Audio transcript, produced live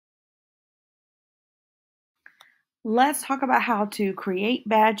Let's talk about how to create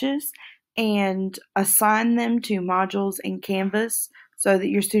badges and assign them to modules in Canvas so that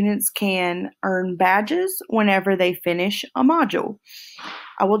your students can earn badges whenever they finish a module.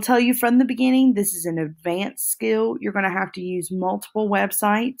 I will tell you from the beginning, this is an advanced skill. You're going to have to use multiple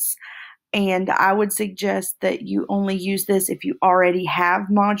websites, and I would suggest that you only use this if you already have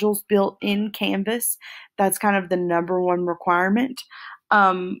modules built in Canvas. That's kind of the number one requirement.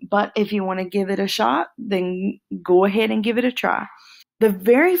 But if you want to give it a shot, then go ahead and give it a try. The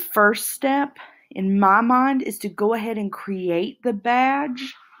very first step in my mind is to go ahead and create the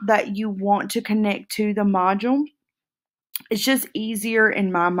badge that you want to connect to the module. It's just easier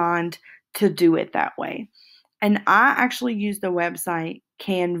in my mind to do it that way. And I actually use the website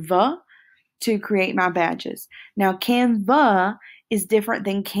Canva to create my badges. Now, Canva is different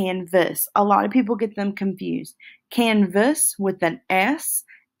than Canvas. A lot of people get them confused. Canvas with an S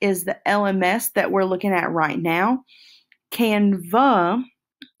is the LMS that we're looking at right now. Canva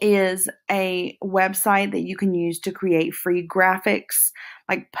is a website that you can use to create free graphics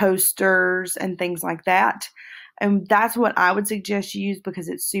like posters and things like that. And that's what I would suggest you use because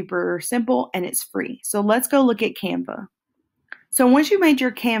it's super simple and it's free. So let's go look at Canva. So once you made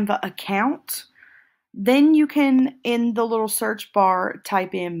your Canva account, then you can, in the little search bar,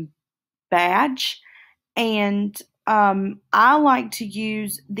 type in badge. And I like to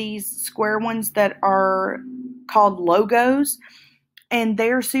use these square ones that are called logos. And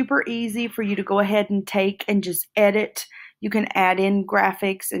they're super easy for you to go ahead and take and just edit. You can add in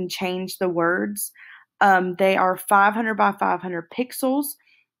graphics and change the words. They are 500 by 500 pixels.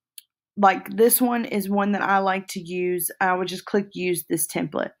 Like this one is one that I like to use. I would just click use this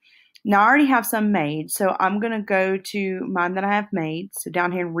template. Now I already have some made, so I'm going to go to mine that I have made. So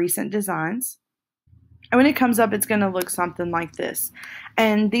down here in recent designs. And when it comes up, it's going to look something like this.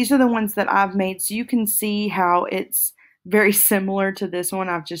 And these are the ones that I've made, so you can see how it's very similar to this one.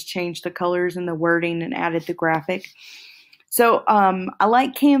 I've just changed the colors and the wording and added the graphic. So I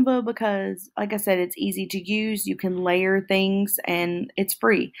like Canva because, like I said, it's easy to use. You can layer things and it's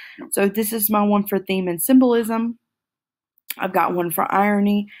free. So this is my one for theme and symbolism. I've got one for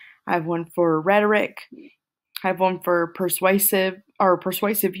irony. I have one for rhetoric. I have one for persuasive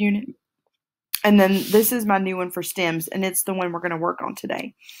unit. And then this is my new one for stems, and it's the one we're going to work on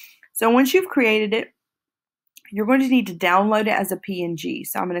today. So once you've created it, you're going to need to download it as a PNG.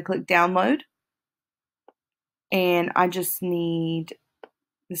 So I'm going to click download. And I just need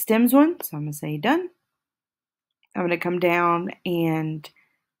the stems one. So I'm going to say done. I'm going to come down and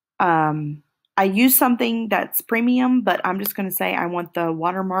I use something that's premium, but I'm just going to say I want the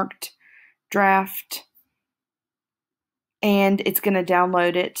watermarked draft. And it's going to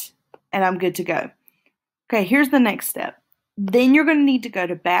download it. And I'm good to go. Okay, here's the next step. Then you're going to need to go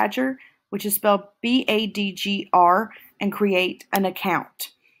to Badgr, which is spelled Badgr, and create an account.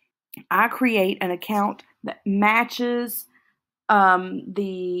 I create an account that matches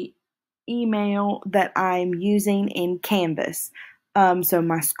the email that I'm using in Canvas. So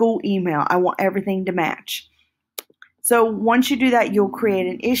my school email, I want everything to match. So once you do that, you'll create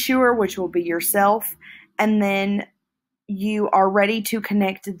an issuer, which will be yourself, and then you are ready to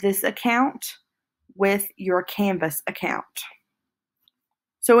connect this account with your Canvas account.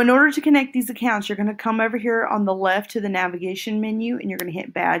 So in order to connect these accounts, you're going to come over here on the left to the navigation menu and you're going to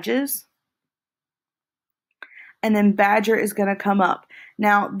hit badges. And then Badgr is going to come up.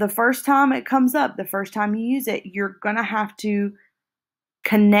 Now, the first time it comes up, the first time you use it, you're going to have to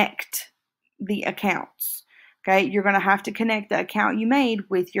connect the accounts. Okay, you're going to have to connect the account you made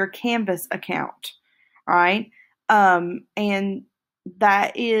with your Canvas account. All right. And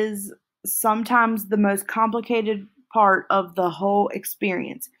that is sometimes the most complicated part of the whole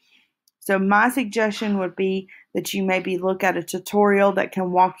experience. So my suggestion would be that you maybe look at a tutorial that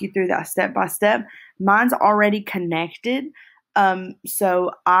can walk you through that step by step. Mine's already connected,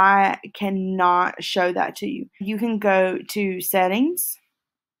 so I cannot show that to you. You can go to settings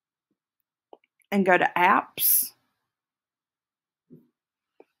and go to apps.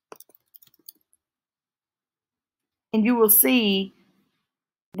 And you will see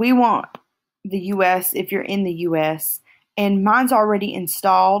we want the US if you're in the US. And mine's already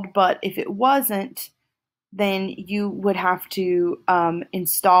installed, but if it wasn't, then you would have to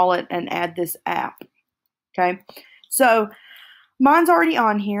install it and add this app. Okay, so mine's already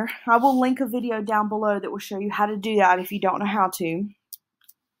on here. I will link a video down below that will show you how to do that if you don't know how to.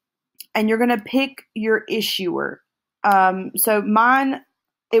 And you're going to pick your issuer. So mine,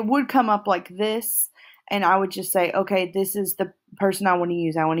 it would come up like this. And I would just say, okay, this is the person I want to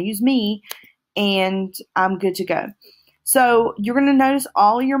use. I want to use me, and I'm good to go. So you're going to notice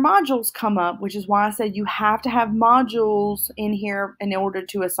all your modules come up, which is why I said you have to have modules in here in order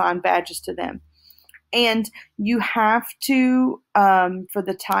to assign badges to them. And you have to, for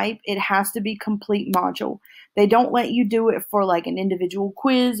the type, it has to be complete module. They don't let you do it for like an individual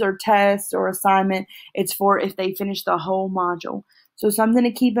quiz or test or assignment. It's for if they finish the whole module. So something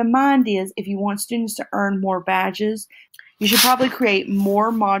to keep in mind is if you want students to earn more badges, you should probably create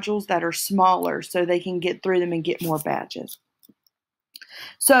more modules that are smaller so they can get through them and get more badges.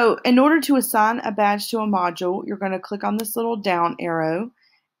 So in order to assign a badge to a module, you're going to click on this little down arrow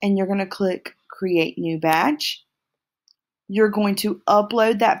and you're going to click Create New Badge. You're going to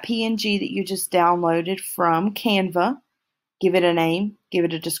upload that PNG that you just downloaded from Canva, give it a name, give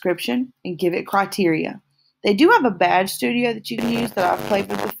it a description, and give it criteria. They do have a badge studio that you can use that I've played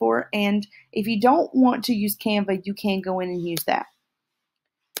with before, and if you don't want to use Canva, you can go in and use that.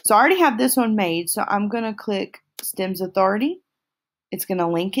 So I already have this one made, so I'm going to click STEMS Authority. It's going to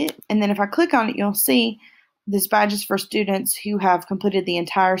link it, and then if I click on it, you'll see this badge is for students who have completed the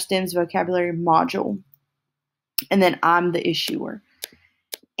entire STEMS vocabulary module, and then I'm the issuer.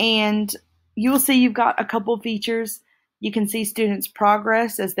 And you will see you've got a couple features. You can see students'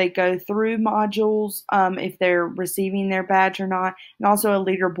 progress as they go through modules, if they're receiving their badge or not, and also a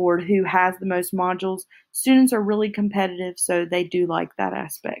leaderboard who has the most modules. Students are really competitive, so they do like that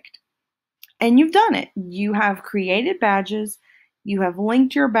aspect. And you've done it. You have created badges. You have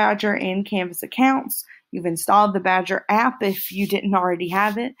linked your Badgr and Canvas accounts. You've installed the Badgr app if you didn't already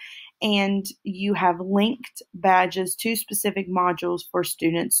have it. And you have linked badges to specific modules for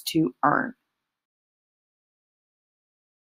students to earn.